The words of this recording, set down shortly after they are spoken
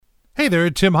Hey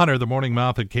there, Tim Hunter, the Morning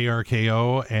Mouth at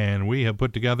KRKO, and we have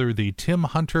put together the Tim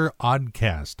Hunter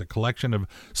Oddcast, a collection of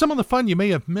some of the fun you may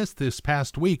have missed this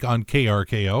past week on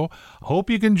KRKO.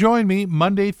 Hope you can join me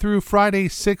Monday through Friday,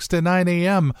 6 to 9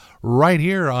 a.m., right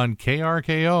here on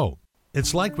KRKO.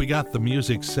 It's like we got the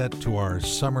music set to our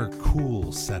summer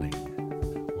cool setting,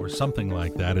 or something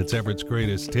like that. It's Everett's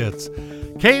Greatest Hits.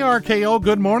 KRKO,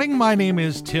 good morning. My name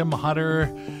is Tim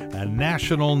Hunter. A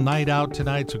national night out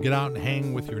tonight, so get out and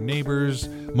hang with your neighbors.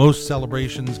 Most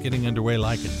celebrations getting underway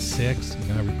like at 6.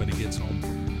 Everybody gets home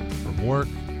from work.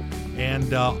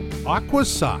 And Aqua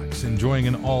Sox enjoying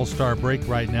an all-star break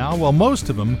right now. Well, most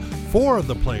of them, 4 of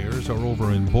the players, are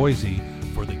over in Boise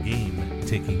for the game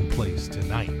taking place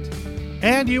tonight.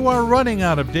 And you are running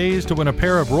out of days to win a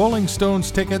pair of Rolling Stones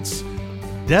tickets.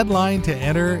 Deadline to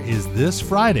enter is this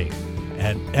Friday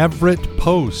at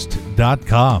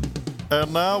everettpost.com.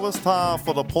 And now it's time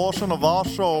for the portion of our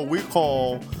show we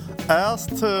call Ask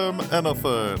Tim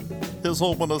Anything. His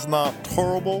hoping is not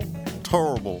terrible.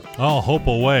 I'll hope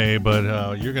away,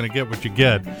 but you're going to get what you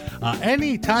get.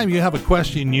 Anytime you have a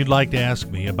question you'd like to ask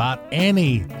me about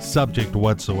any subject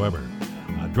whatsoever,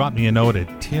 drop me a note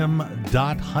at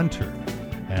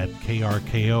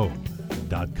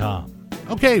tim.hunter@krko.com.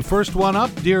 Okay, first one up,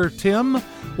 dear Tim.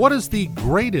 What is the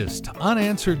greatest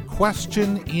unanswered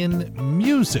question in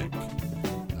music?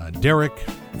 Derek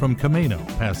from Camino,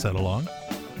 pass that along.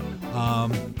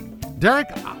 Derek,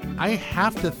 I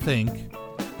have to think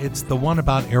it's the one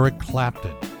about Eric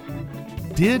Clapton.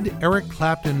 Did Eric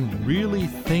Clapton really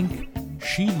think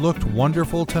she looked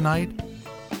wonderful tonight?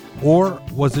 Or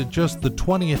was it just the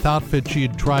 20th outfit she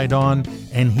had tried on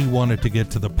and he wanted to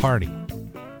get to the party?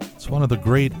 It's one of the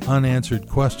great unanswered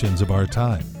questions of our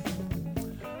time.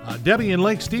 Debbie in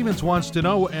Lake Stevens wants to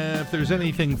know if there's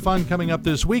anything fun coming up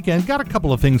this weekend. Got a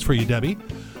couple of things for you, Debbie.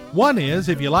 One is,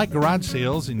 if you like garage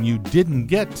sales and you didn't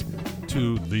get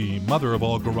to the mother of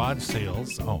all garage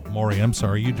sales. Oh, Maury, I'm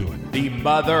sorry, you do it. The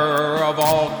mother of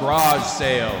all garage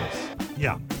sales.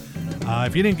 Yeah.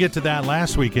 If you didn't get to that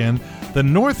last weekend, the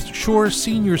North Shore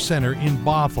Senior Center in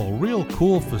Bothell, real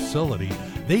cool facility.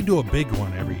 They do a big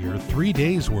one every year, 3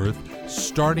 days worth,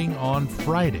 starting on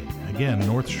Friday. Again,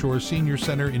 North Shore Senior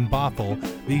Center in Bothell,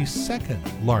 the second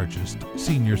largest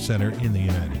senior center in the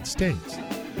United States.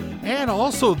 And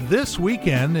also this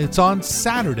weekend, it's on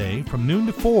Saturday from noon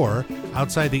to 4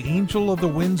 outside the Angel of the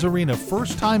Winds Arena.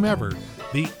 First time ever,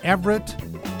 the Everett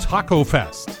Taco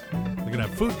Fest. We're going to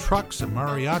have food trucks, a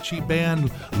mariachi band,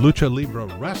 lucha libre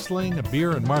wrestling, a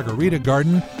beer and margarita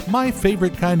garden, my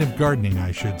favorite kind of gardening,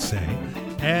 I should say,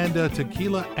 and a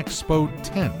Tequila Expo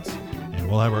tent. And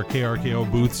we'll have our KRKO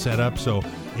booth set up, so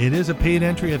it is a paid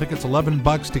entry. I think it's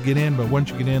 $11 to get in, but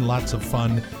once you get in, lots of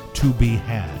fun to be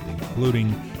had,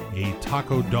 including a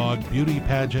taco dog beauty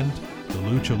pageant, the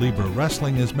lucha libre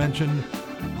wrestling as mentioned,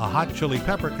 a hot chili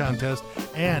pepper contest,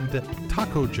 and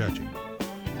taco judging.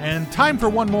 And time for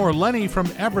one more. Lenny from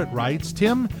Everett writes,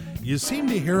 Tim, you seem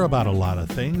to hear about a lot of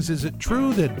things. Is it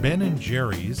true that Ben &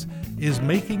 Jerry's is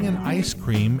making an ice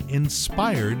cream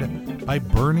inspired by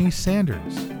Bernie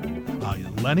Sanders?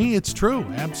 Lenny, it's true,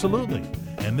 absolutely.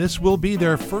 And this will be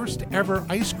their first ever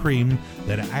ice cream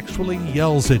that actually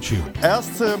yells at you.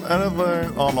 Ask Tim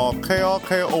anything on our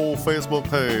KRKO Facebook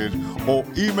page or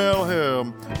email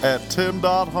him at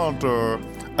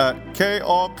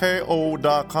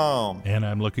tim.hunter@krko.com. And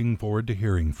I'm looking forward to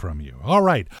hearing from you. All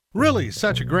right. Really,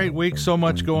 such a great week, so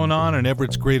much going on, and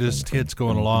Everett's Greatest Hits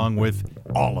going along with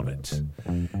all of it.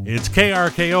 It's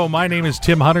KRKO. My name is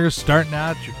Tim Hunter, starting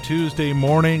out your Tuesday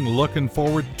morning, looking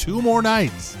forward 2 more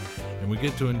nights. And we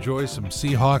get to enjoy some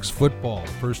Seahawks football,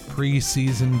 first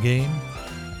preseason game.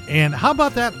 And how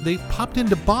about that? They popped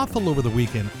into Bothell over the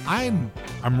weekend. I'm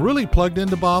really plugged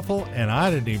into Bothell, and I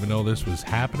didn't even know this was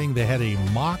happening. They had a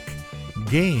mock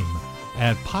game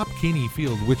at Pop Keeney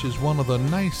Field, which is one of the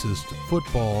nicest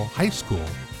high school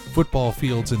football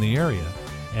fields in the area.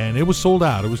 And it was sold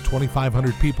out. It was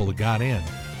 2,500 people that got in.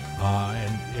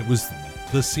 And it was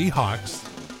the Seahawks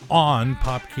on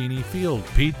Pop Keeney Field.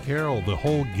 Pete Carroll, the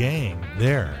whole gang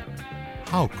there.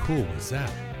 How cool is that?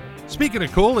 Speaking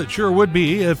of cool, it sure would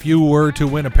be if you were to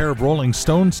win a pair of Rolling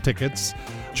Stones tickets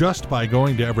just by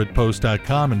going to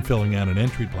everettpost.com and filling out an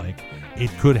entry blank.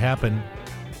 It could happen.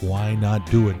 Why not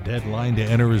do it? Deadline to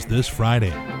enter is this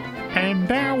Friday. And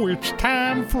now it's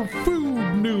time for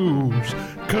food news,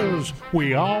 'cause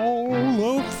we all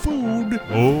love food.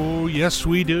 Oh, yes,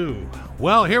 we do.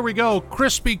 Well, here we go.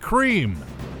 Krispy Kreme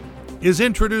is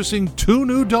introducing 2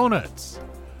 new donuts.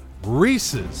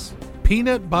 Reese's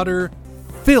Peanut Butter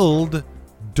Filled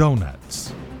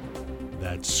Donuts.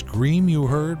 That scream you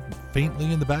heard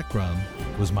faintly in the background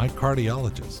was my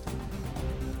cardiologist.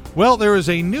 Well, there is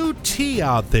a new tea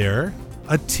out there,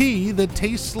 a tea that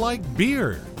tastes like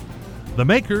beer. The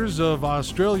makers of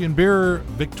Australian beer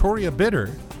Victoria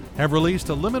Bitter have released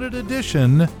a limited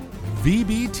edition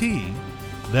VBT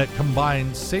that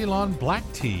combines Ceylon black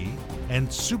tea and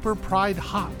Super Pride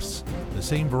hops, the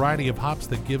same variety of hops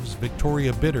that gives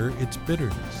Victoria Bitter its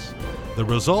bitterness. The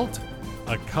result?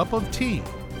 A cup of tea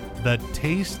that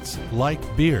tastes like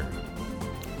beer.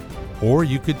 Or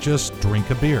you could just drink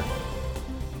a beer.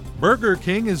 Burger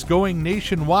King is going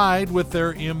nationwide with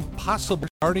their Impossible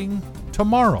starting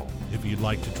tomorrow, if you'd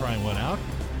like to try one out.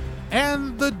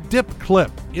 And the Dip Clip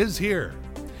is here.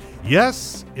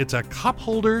 Yes, it's a cup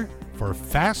holder for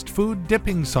fast food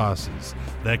dipping sauces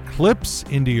that clips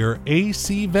into your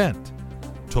AC vent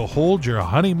to hold your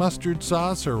honey mustard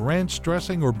sauce or ranch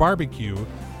dressing or barbecue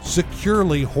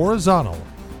securely horizontal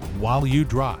while you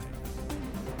drive.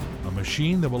 A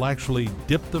machine that will actually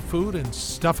dip the food and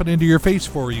stuff it into your face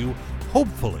for you,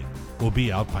 hopefully, will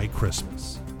be out by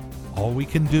Christmas. All we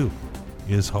can do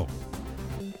is hope.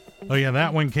 Oh yeah,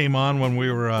 that one came on when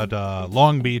we were at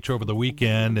Long Beach over the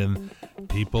weekend, and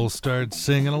people started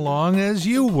singing along as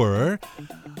you were.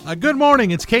 Good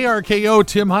morning, it's KRKO,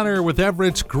 Tim Hunter with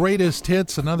Everett's Greatest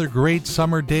Hits, another great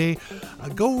summer day.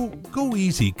 Go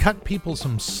easy, cut people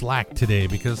some slack today,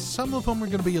 because some of them are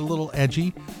going to be a little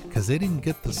edgy because they didn't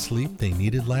get the sleep they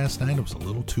needed last night. It was a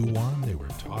little too warm. They were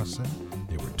tossing,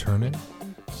 they were turning.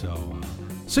 So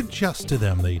suggest to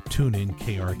them they tune in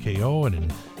KRKO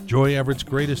and enjoy Everett's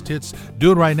Greatest Hits.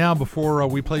 Do it right now before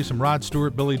we play some Rod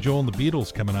Stewart, Billy Joel, and the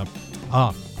Beatles coming up.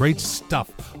 Great stuff.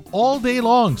 All day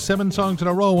long, 7 songs in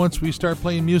a row once we start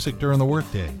playing music during the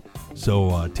workday.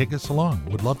 So take us along.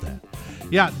 Would love that.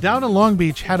 Yeah, down in Long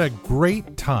Beach, had a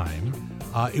great time.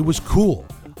 It was cool.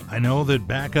 I know that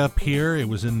back up here, it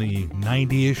was in the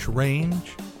 90-ish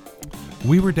range.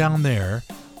 We were down there,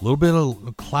 a little bit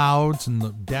of clouds and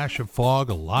the dash of fog,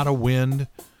 a lot of wind,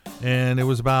 and it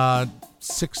was about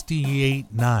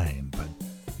 68.9. But,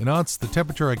 you know, it's the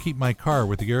temperature I keep my car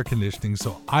with the air conditioning,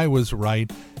 so I was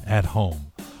right at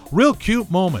home. Real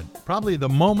cute moment, probably the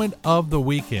moment of the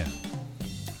weekend.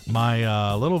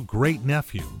 My little great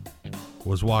nephew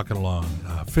was walking along,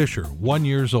 Fisher, 1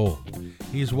 year old.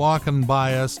 He's walking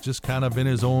by us just kind of in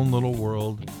his own little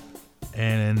world,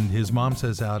 and his mom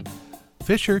says out,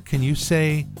 "Fisher, can you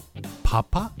say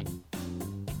Papa?"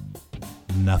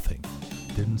 Nothing.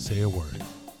 Didn't say a word.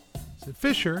 I said,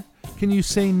 "Fisher, can you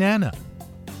say Nana?"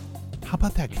 "How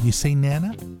about that? Can you say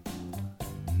Nana?"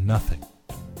 Nothing.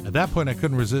 At that point, I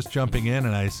couldn't resist jumping in,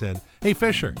 and I said, "Hey,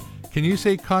 Fisher, can you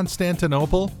say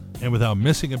Constantinople?" And without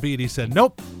missing a beat, he said,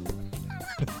 "Nope."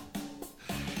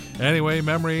 Anyway,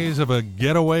 memories of a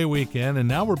getaway weekend, and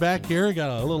now we're back here.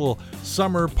 Got a little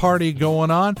summer party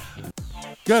going on.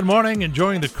 Good morning.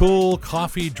 Enjoying the cool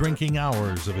coffee drinking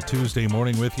hours of a Tuesday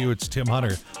morning with you. It's Tim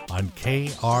Hunter on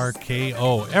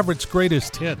KRKO, Everett's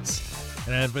Greatest Hits.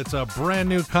 And if it's a brand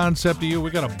new concept to you,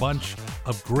 we got a bunch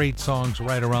of great songs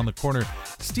right around the corner.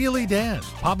 Steely Dan,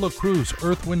 Pablo Cruz,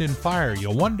 Earth, Wind, and Fire.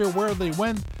 You wonder where they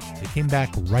went? They came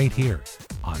back right here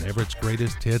on Everett's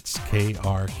Greatest Hits,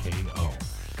 KRKO.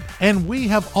 And we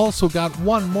have also got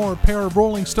one more pair of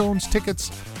Rolling Stones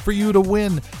tickets for you to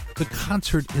win. The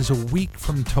concert is a week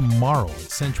from tomorrow at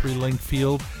CenturyLink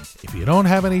Field. If you don't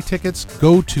have any tickets,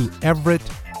 go to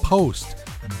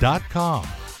everettpost.com.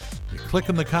 You click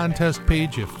on the contest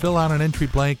page, you fill out an entry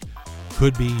blank.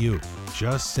 Could be you.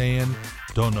 Just saying.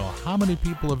 Don't know how many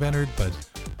people have entered, but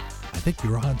I think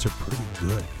your odds are pretty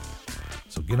good.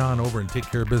 So get on over and take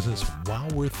care of business while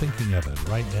we're thinking of it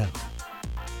right now.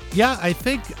 Yeah, I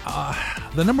think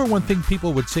the number one thing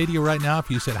people would say to you right now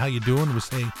if you said, "How you doing?" was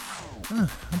say, "I'm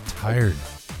tired.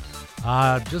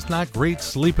 Just not great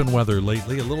sleeping weather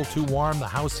lately. A little too warm. The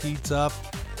house heats up.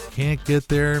 Can't get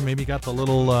there. Maybe got the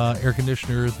little air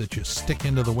conditioner that you stick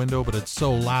into the window, but it's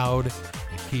so loud it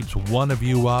keeps one of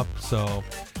you up." So,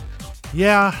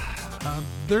 yeah,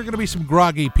 there are going to be some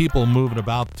groggy people moving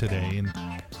about today. In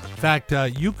fact,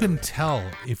 you can tell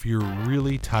if you're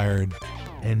really tired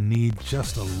and need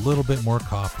just a little bit more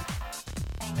coffee.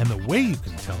 And the way you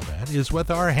can tell that is with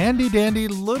our handy-dandy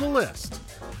little list.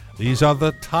 These are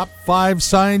the top 5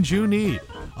 signs you need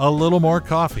a little more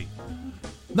coffee.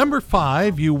 Number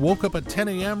 5, you woke up at 10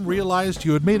 a.m., realized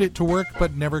you had made it to work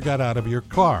but never got out of your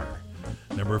car.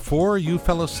 Number 4, you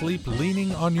fell asleep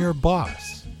leaning on your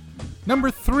boss.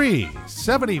 Number 3,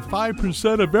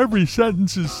 75% of every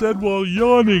sentence is said while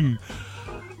yawning.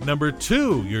 Number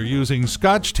 2, you're using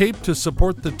Scotch tape to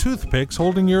support the toothpicks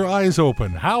holding your eyes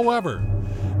open. However,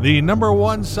 the number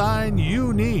 1 sign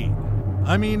you need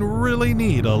I mean really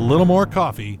need a little more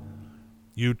coffee,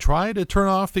 you try to turn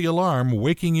off the alarm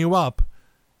waking you up,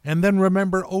 and then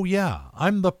remember, oh yeah,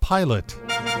 I'm the pilot.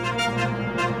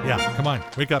 Yeah, come on,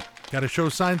 wake up. Gotta show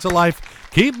signs of life.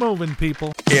 Keep moving,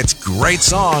 people. It's great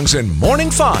songs and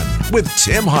morning fun with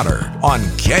Tim Hunter on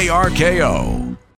KRKO.